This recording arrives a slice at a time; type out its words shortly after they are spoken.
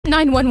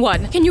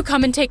911, can you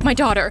come and take my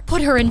daughter?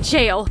 Put her in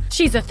jail.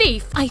 She's a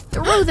thief. I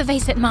threw the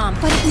vase at Mom,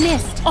 but it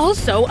missed.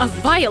 Also a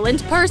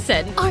violent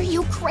person. Are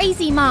you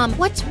crazy, Mom?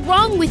 What's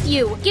wrong with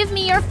you? Give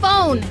me your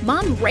phone.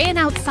 Mom ran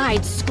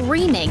outside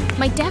screaming.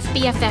 My deaf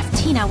BFF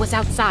Tina was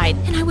outside,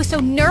 and I was so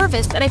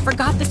nervous that I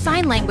forgot the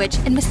sign language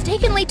and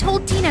mistakenly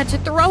told Tina to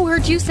throw her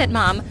juice at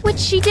Mom, which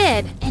she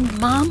did. And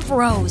Mom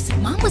froze.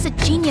 Mom was a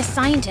genius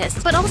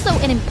scientist, but also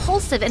an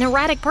impulsive and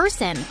erratic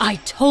person. I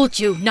told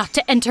you not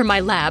to enter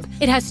my lab.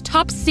 It has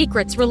top secrets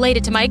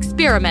related to my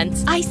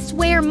experiments. I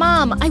swear,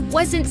 Mom, I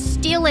wasn't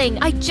stealing.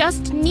 I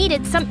just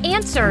needed some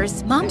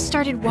answers. Mom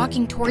started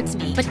walking towards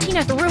me, but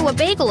Tina threw a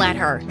bagel at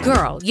her.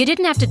 Girl, you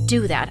didn't have to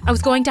do that. I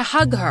was going to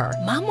hug her.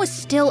 Mom was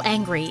still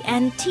angry,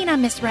 and Tina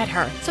misread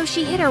her, so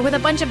she hit her with a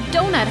bunch of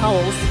donut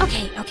holes.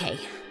 Okay.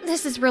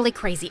 This is really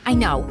crazy, I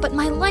know, but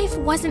my life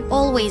wasn't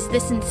always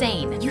this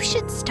insane. You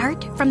should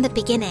start from the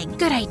beginning.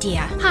 Good idea.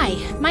 Hi,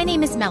 my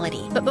name is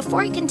Melody, but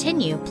before I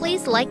continue,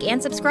 please like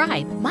and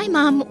subscribe. My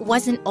mom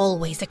wasn't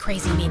always a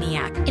crazy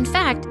maniac. In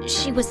fact,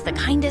 she was the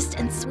kindest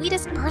and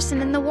sweetest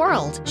person in the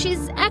world.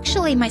 She's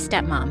actually my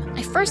stepmom.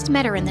 I first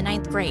met her in the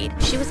 9th grade.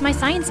 She was my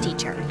science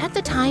teacher. At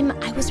the time,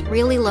 I was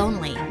really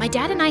lonely. My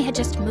dad and I had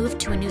just moved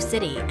to a new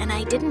city, and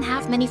I didn't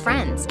have many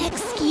friends.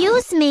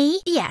 Excuse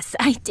me? Yes,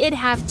 I did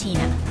have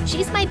Tina.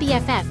 She's my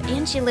BFF,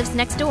 and she lives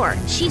next door.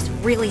 She's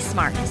really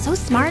smart. So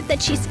smart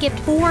that she skipped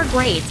 4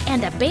 grades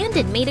and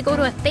abandoned me to go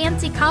to a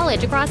fancy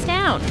college across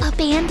town.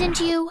 Abandoned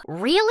you?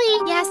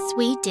 Really? Yes,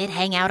 we did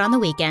hang out on the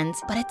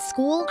weekends, but at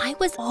school, I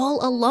was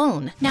all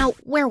alone. Now,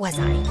 where was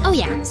I? Oh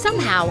yeah,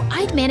 somehow,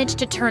 I'd managed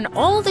to turn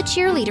all the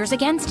cheerleaders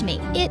against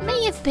me. It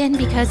may have been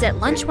because at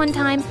lunch one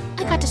time,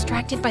 I got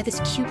distracted by this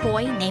cute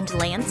boy named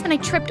Lance, and I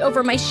tripped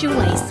over my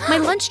shoelace. My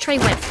lunch tray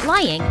went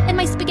flying, and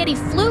my spaghetti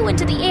flew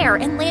into the air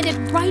and landed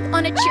right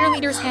on a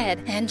cheerleader's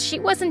head. And she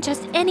wasn't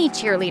just any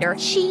cheerleader,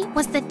 she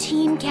was the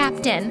team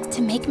captain.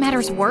 To make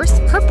matters worse,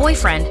 her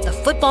boyfriend, the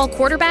football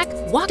quarterback,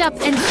 walked up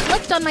and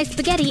slipped on my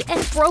spaghetti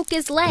and broke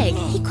his leg.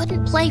 He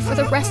couldn't play for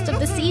the rest of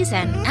the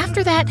season.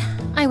 After that,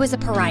 I was a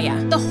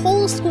pariah. The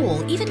whole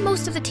school, even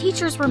most of the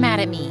teachers were mad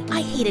at me.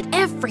 I hated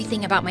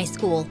everything about my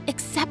school,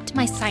 except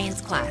my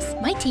science class.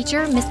 My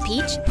teacher, Miss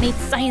Peach, made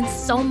science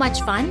so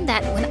much fun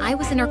that when I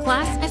was in her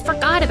class, I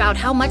forgot about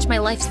how much my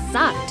life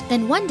sucked.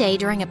 Then one day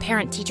during a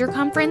parent-teacher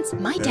conference,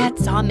 my dad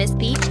saw Miss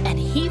Peach and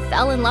he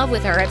fell in love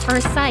with her at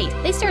first sight.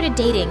 They started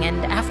dating,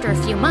 and after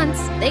a few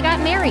months, they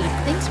got married.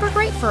 Things were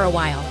great for a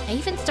while. I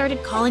even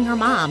started calling her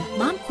Mom.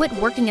 Mom quit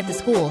working at the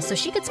school so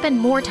she could spend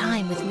more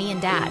time with me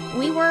and Dad.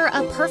 We were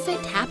a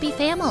perfect, happy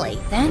family.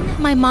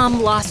 Then my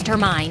mom lost her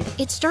mind.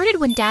 It started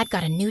when Dad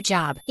got a new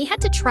job. He had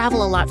to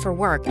travel a lot for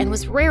work and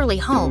was rarely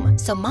home,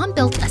 so Mom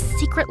built a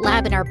secret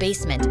lab in our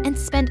basement and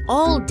spent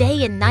all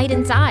day and night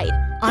inside.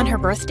 On her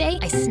birthday,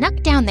 I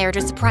snuck down there to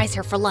surprise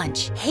her for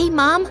lunch. Hey,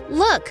 Mom,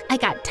 look, I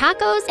got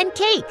tacos and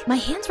cake. My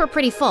hands were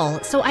pretty full,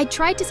 so I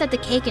tried to set the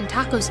cake and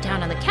tacos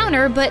down on the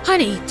counter, but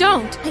Honey,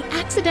 don't! I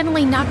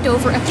accidentally knocked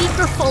over a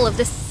beaker full of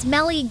this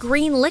smelly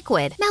green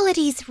liquid.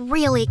 Melody's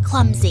really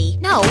clumsy.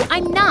 No,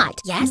 I'm not.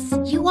 Yes,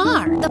 you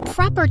are. The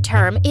proper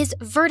term is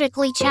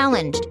vertically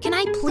challenged. Can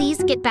I please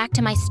get back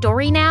to my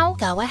story now?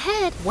 Go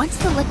ahead. Once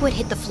the liquid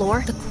hit the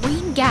floor, the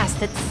green gas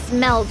that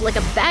smelled like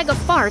a bag of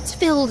farts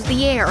filled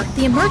the air.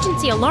 The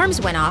emergency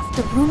alarms went off,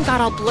 the room got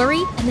all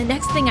blurry, and the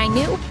next thing I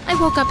knew, I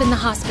woke up in the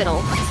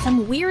hospital.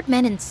 Some weird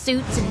men in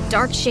suits and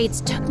dark shades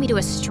took me to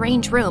a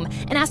strange room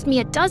and asked me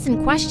a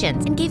dozen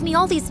questions and gave me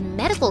all these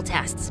medical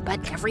tests,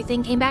 but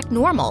everything came back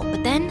normal.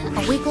 But then,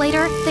 a week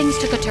later, things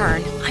took a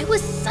turn. I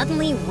was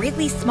suddenly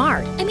really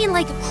smart. I mean,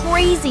 like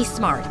crazy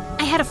smart.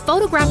 I had a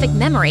photographic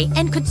memory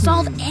and could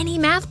solve any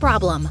math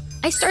problem.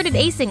 I started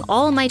acing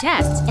all my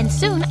tests, and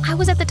soon I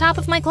was at the top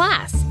of my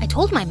class. I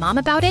told my mom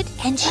about it,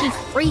 and she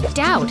freaked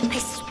out. I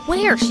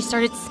swear she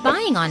started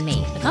spying on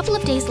me. A couple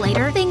of days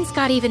later, things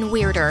got even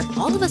weirder.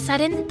 All of a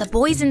sudden, the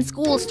boys in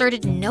school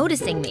started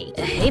noticing me.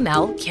 Hey,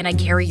 Mel, can I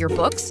carry your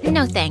books?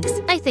 No thanks,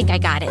 I think I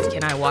got it.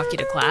 Can I walk you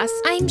to class?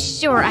 I'm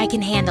sure I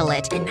can handle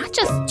it. And not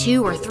just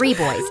 2 or 3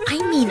 boys,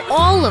 I mean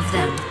all of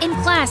them. In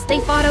class, they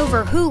fought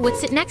over who would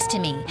sit next to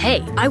me.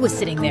 Hey, I was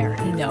sitting there.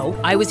 No,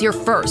 I was here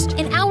first.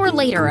 An hour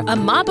later, a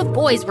mob of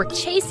boys were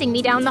chasing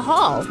me down the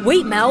hall.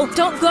 Wait, Mel,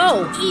 don't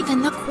go!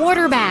 Even the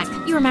quarterback.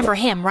 You remember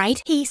him,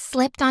 right? He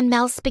slipped on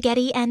Mel's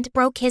spaghetti and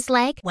broke his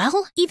leg.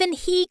 Well, even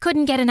he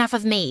couldn't get enough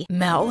of me.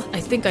 Mel,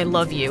 I think I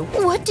love you.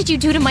 What did you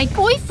do to my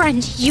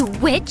boyfriend, you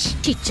witch?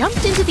 She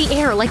jumped into the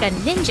air like a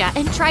ninja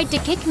and tried to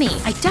kick me.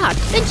 I ducked.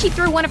 Then she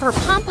threw one of her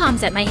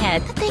pom-poms at my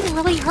head. The thing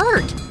really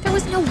hurt. There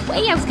was no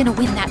way I was gonna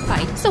win that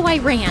fight, so I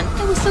ran.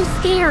 I was so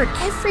scared.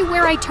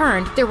 Everywhere I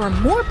turned, there were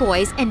more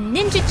boys and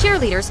ninja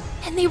cheerleaders,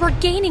 and they were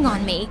gaining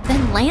on me.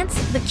 Then Lance,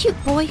 the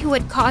cute boy who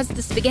had caused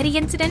the spaghetti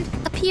incident,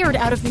 appeared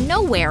out of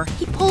nowhere.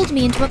 He pulled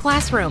me into a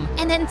classroom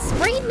and then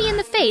sprayed me in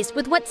the face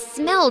with what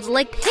smelled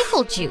like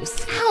pickle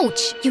juice.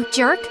 Ouch, you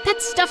jerk.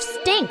 That stuff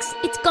stinks.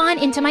 It's gone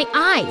into my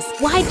eyes.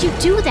 Why'd you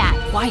do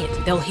that? Quiet,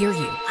 they'll hear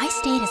you. I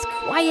stayed as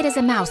quiet as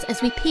a mouse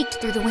as we peeked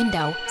through the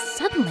window.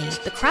 Suddenly,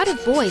 the crowd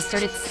of boys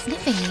started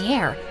sniffing the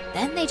air.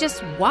 Then they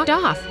just walked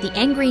off. The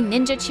angry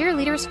ninja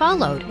cheerleaders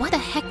followed. What the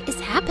heck is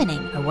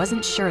happening? I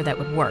wasn't sure that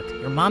would work.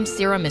 Your mom's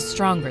serum is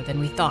stronger than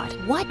we thought.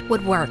 What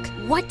would work?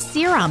 What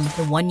serum?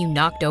 The one you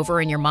knocked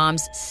over in your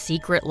mom's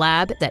secret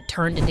lab that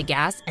turned into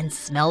gas and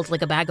smelled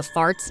like a bag of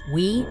farts?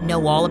 We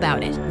know all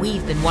about it.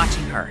 We've been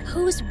watching her.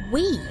 Who's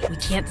we? We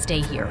can't stay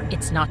here.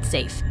 It's not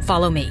safe.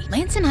 Follow me.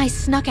 Lance and I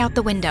snuck out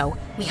the window.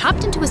 We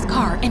hopped into his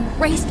car and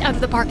raced out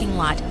of the parking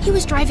lot. He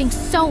was driving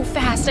so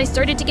fast I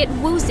started to get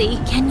woozy.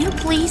 Can you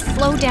please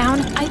slow down?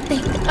 I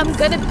think I'm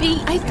gonna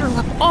pee. I threw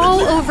up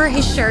all over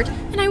his shirt,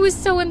 and I was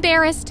so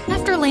embarrassed.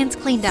 After Lance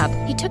cleaned up,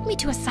 he took me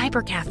to a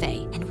cyber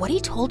cafe, and what he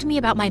told me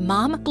about my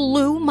mom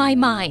blew my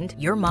mind.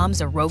 Your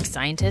mom's a rogue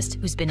scientist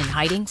who's been in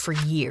hiding for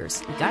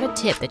years. We got a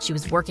tip that she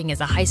was working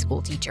as a high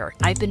school teacher.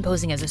 I've been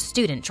posing as a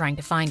student trying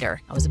to find her.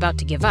 I was about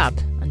to give up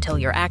until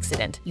your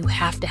accident. You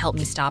have to help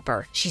me stop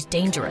her. She's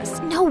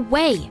dangerous. No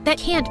way! That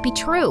can't be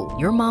true.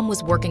 Your mom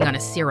was working on a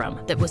serum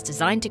that was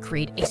designed to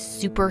create a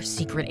super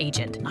secret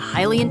agent, a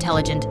highly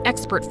intelligent,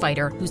 expert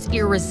fighter who's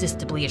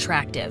irresistibly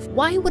attractive.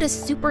 Why would a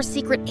super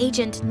secret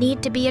agent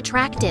need to be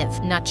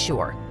attractive? Not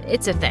sure.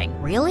 It's a thing.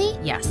 Really?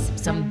 Yes.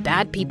 Some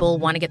bad people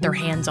want to get their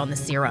hands on the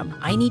serum.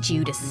 I need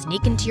you to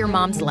sneak into your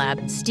mom's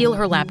lab, steal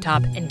her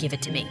laptop, and give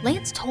it to me.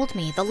 Lance told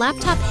me the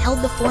laptop held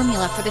the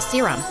formula for the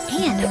serum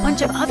and a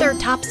bunch of other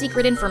top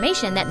secret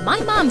information that my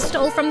mom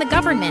stole from the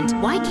government.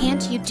 Why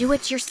can't you do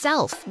it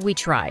yourself? We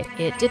tried.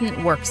 It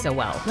didn't work so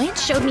well.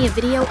 Lance showed me a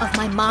video of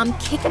my mom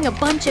kicking a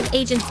bunch of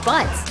agents'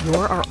 butts.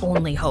 You're our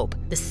only hope.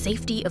 The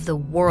safety of the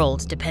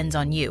world depends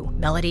on you.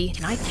 Melody,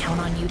 can I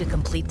count on you to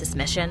complete this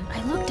mission?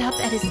 I looked up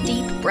at his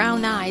deep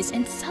brown eyes,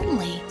 and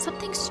suddenly,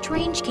 something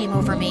strange came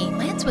over me.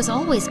 Lance was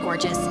always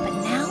gorgeous, but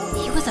now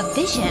he was a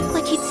vision,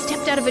 like he'd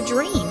stepped out of a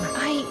dream.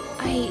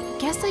 I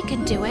guess I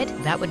could do it.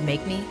 That would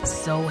make me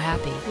so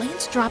happy.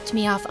 Lance dropped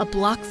me off a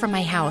block from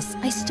my house.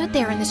 I stood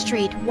there in the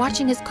street,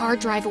 watching his car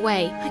drive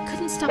away. I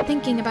couldn't stop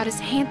thinking about his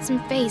handsome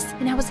face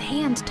and how his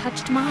hand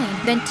touched mine.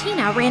 Then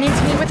Tina ran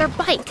into me with her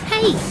bike.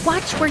 Hey,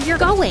 watch where you're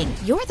going.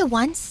 You're the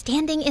one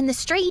standing in the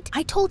street.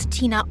 I told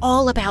Tina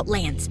all about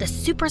Lance, the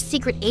super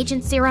secret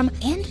agent serum,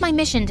 and my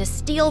mission to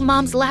steal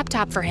Mom's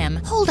laptop for him.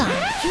 Hold on,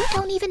 you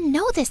don't even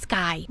know this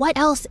guy. What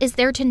else is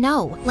there to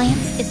know?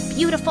 Lance is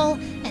beautiful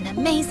and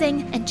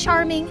amazing and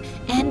charming,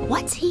 and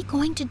what's he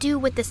going to do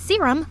with the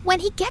serum when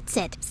he gets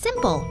it?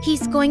 Simple.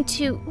 He's going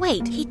to...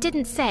 Wait, he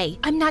didn't say.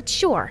 I'm not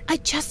sure. I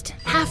just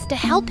have to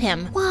help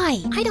him.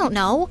 Why? I don't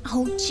know.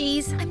 Oh,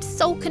 geez, I'm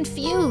so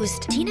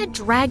confused. Tina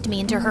dragged me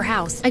into her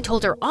house. I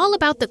told her all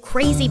about the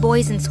crazy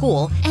boys in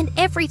school and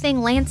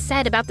everything Lance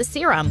said about the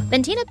serum.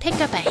 Then Tina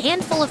picked up a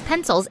handful of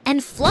pencils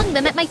and flung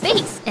them at my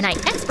face, and I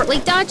expertly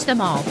dodged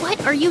them all.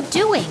 What are you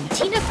doing?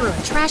 Tina threw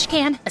a trash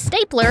can, a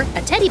stapler,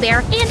 a teddy bear,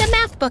 and a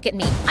math book at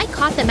me. I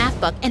caught the math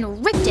book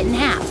and ripped it in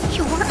half.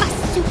 You're a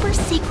super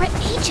secret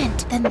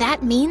agent. Then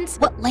that means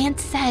what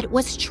Lance said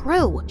was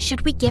true.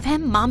 Should we give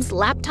him Mom's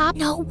laptop?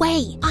 No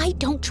way. I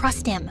don't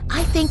trust him.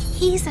 I think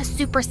he's a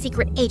super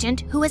secret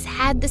agent who has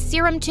had the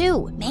serum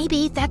too.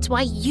 Maybe that's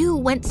why you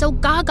went so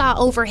gaga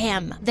over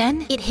him.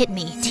 Then it hit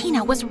me.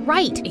 Tina was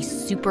right. A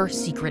super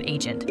secret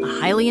agent, a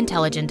highly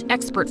intelligent,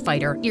 expert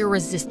fighter,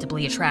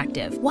 irresistibly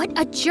attractive. What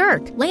a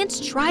jerk.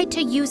 Lance tried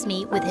to use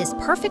me with his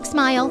perfect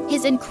smile,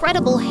 his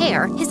incredible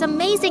hair, his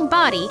amazing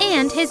body,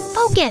 and his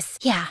focus.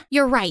 Yeah,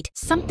 you're right.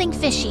 Something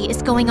fishy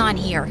is going on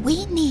here.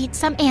 We need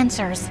some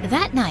answers.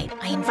 That night,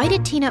 I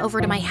invited Tina over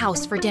to my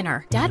house for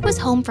dinner. Dad was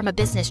home from a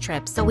business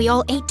trip, so we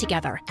all ate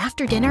together.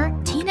 After dinner,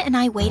 Tina and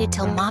I waited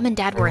till Mom and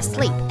Dad were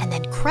asleep, and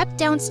then crept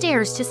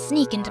downstairs to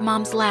sneak into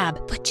Mom's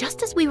lab. But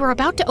just as we were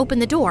about to open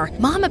the door,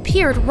 Mom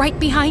appeared right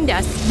behind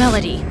us.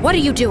 Melody, what are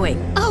you doing?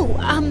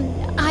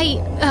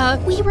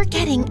 We were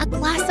getting a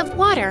glass of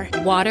water.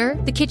 Water?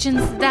 The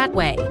kitchen's that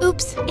way.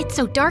 Oops, it's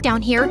so dark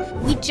down here.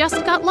 We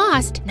just got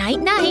lost.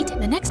 Night-night.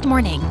 The next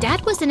morning,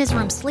 Dad was in his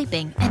room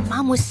sleeping, and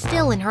Mom was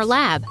still in her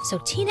lab. So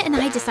Tina and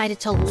I decided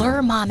to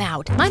lure Mom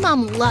out. My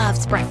mom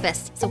loves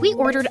breakfast, so we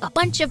ordered a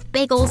bunch of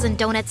bagels and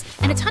donuts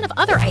and a ton of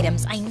other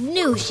items I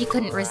knew she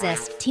couldn't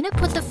resist. Tina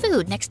put the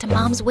food next to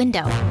Mom's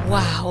window.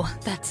 Wow,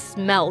 that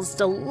smells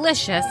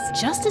delicious.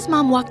 Just as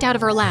Mom walked out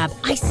of her lab,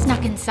 I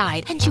snuck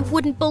inside, and you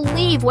wouldn't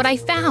believe what I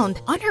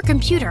found. On her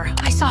computer,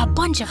 I saw a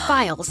bunch of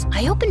files.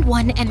 I opened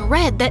one and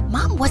read that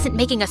Mom wasn't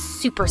making a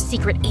super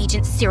secret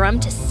agent serum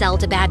to sell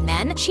to bad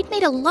men. She'd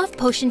made a love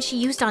potion she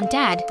used on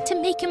Dad to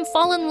make him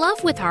fall in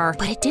love with her.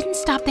 But it didn't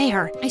stop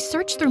there. I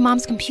searched through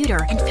Mom's computer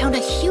and found a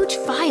huge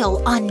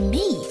file on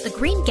me. The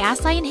green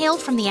gas I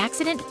inhaled from the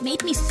accident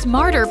made me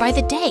smarter by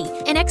the day,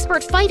 an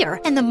expert fighter,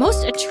 and the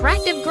most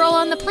attractive girl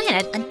on the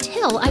planet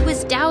until I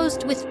was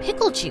doused with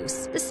pickle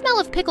juice. The smell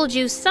of pickle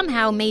juice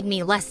somehow made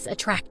me less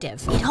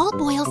attractive. It all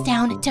boils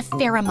down to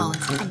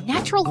pheromones, a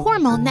natural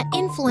hormone that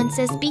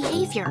influences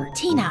behavior.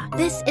 Tina,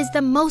 this is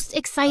the most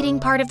exciting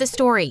part of the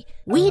story.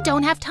 We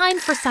don't have time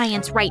for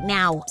science right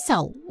now.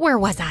 So, where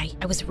was I? lie.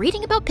 I was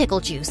reading about pickle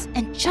juice,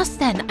 and just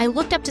then I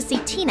looked up to see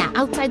Tina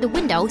outside the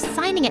window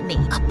signing at me.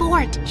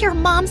 Abort! Your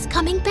mom's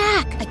coming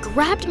back! I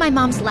grabbed my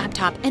mom's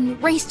laptop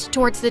and raced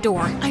towards the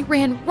door. I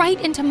ran right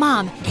into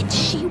Mom, and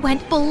she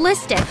went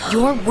ballistic.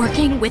 You're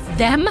working with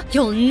them?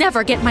 You'll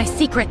never get my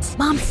secrets.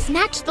 Mom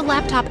snatched the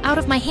laptop out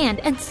of my hand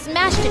and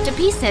smashed it to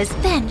pieces.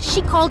 Then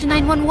she called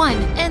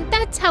 911, and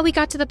that's how we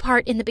got to the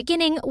part in the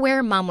beginning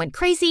where Mom went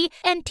crazy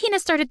and Tina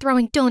started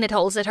throwing donut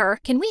holes at her.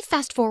 Can we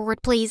fast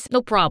forward, please?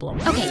 No problem.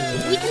 Okay,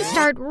 we can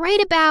start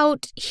right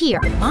about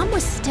here. Mom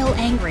was still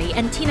angry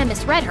and Tina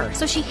misread her,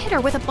 so she hit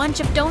her with a bunch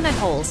of donut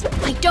holes.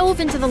 I dove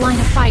into the line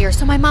of fire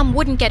so my mom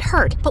wouldn't get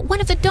hurt, but one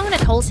of the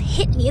donut holes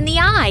hit me in the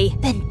eye.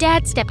 Then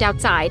Dad stepped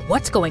outside.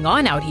 What's going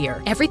on out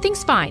here?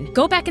 Everything's fine.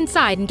 Go back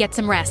inside and get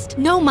some rest.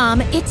 No,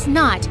 Mom, it's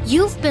not.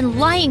 You've been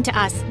lying to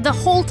us the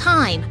whole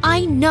time.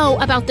 I know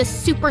about the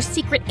super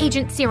secret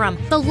agent serum,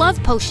 the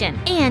love potion,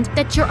 and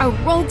that you're a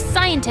rogue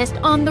scientist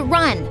on the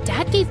run.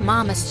 Dad gave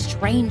Mom a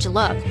strange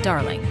look.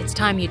 Darling, it's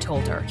time you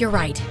told her. You're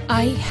right.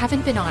 I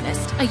haven't been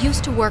honest. I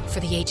used to work for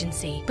the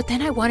agency, but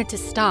then I wanted to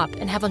stop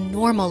and have a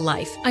normal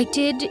life. I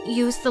did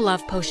use the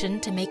love potion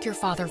to make your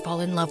father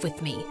fall in love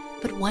with me.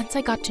 But once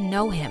I got to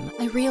know him,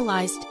 I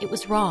realized it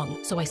was wrong,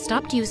 so I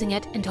stopped using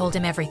it and told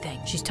him everything.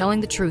 She's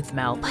telling the truth,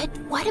 Mel. But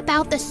what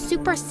about the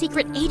super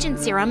secret agent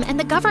serum and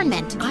the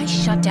government? I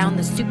shut down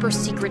the super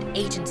secret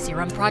agent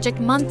serum project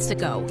months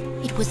ago.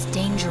 It was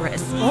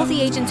dangerous. All the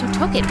agents who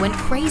took it went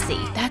crazy.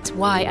 That's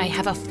why I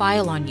have a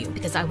file on you,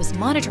 because I was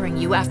monitoring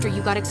you after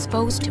you got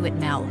exposed to it,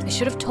 Mel. I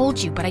should have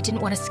told you, but I didn't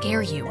want to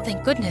scare you.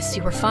 Thank goodness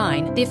you were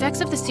fine. The effects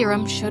of the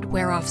serum should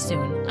wear off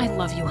soon. I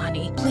love you,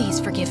 honey. Please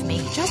forgive me.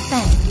 Just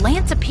then,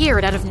 Lance appeared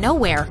out of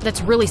nowhere.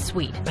 That's really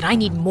sweet, but I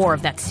need more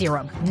of that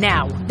serum.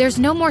 Now. There's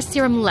no more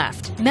serum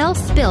left. Mel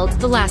spilled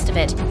the last of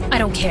it. I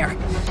don't care.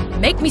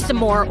 Make me some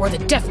more or the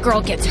deaf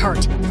girl gets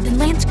hurt. Then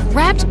Lance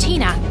grabbed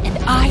Tina, and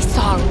I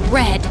saw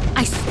red.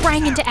 I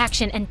sprang into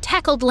action and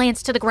tackled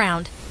Lance to the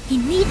ground. He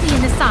kneed me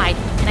in the side,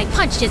 and I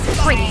punched his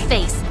pretty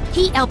face.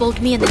 He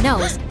elbowed me in the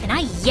nose, and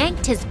I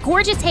yanked his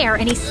gorgeous hair,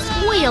 and he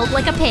squealed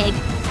like a pig.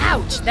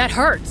 Ouch, that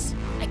hurts.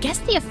 I guess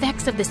the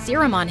effects of the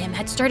serum on him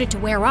had started to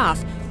wear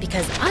off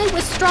because I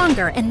was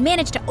stronger and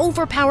managed to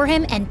overpower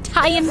him and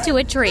tie him to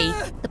a tree.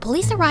 The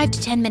police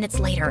arrived 10 minutes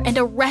later and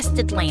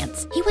arrested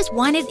Lance. He was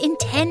wanted in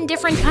 10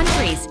 different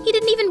countries. He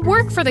didn't even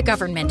work for the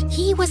government.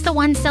 He was the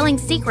one selling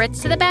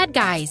secrets to the bad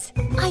guys.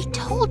 I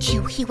told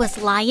you he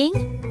was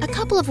lying. A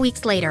couple of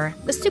weeks later,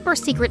 the super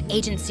secret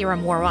agent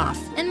serum wore off,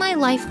 and my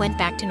life went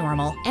back to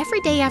normal.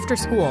 Every day after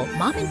school,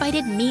 Mom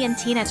invited me and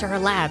Tina to her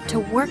lab to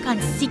work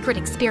on secret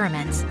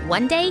experiments.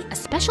 One day, a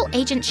special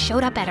agent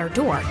showed up at our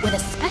door with a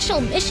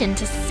special mission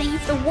to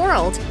save the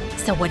world.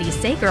 So what do you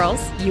say, girls?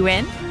 You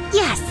in?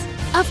 Yes,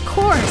 of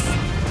course.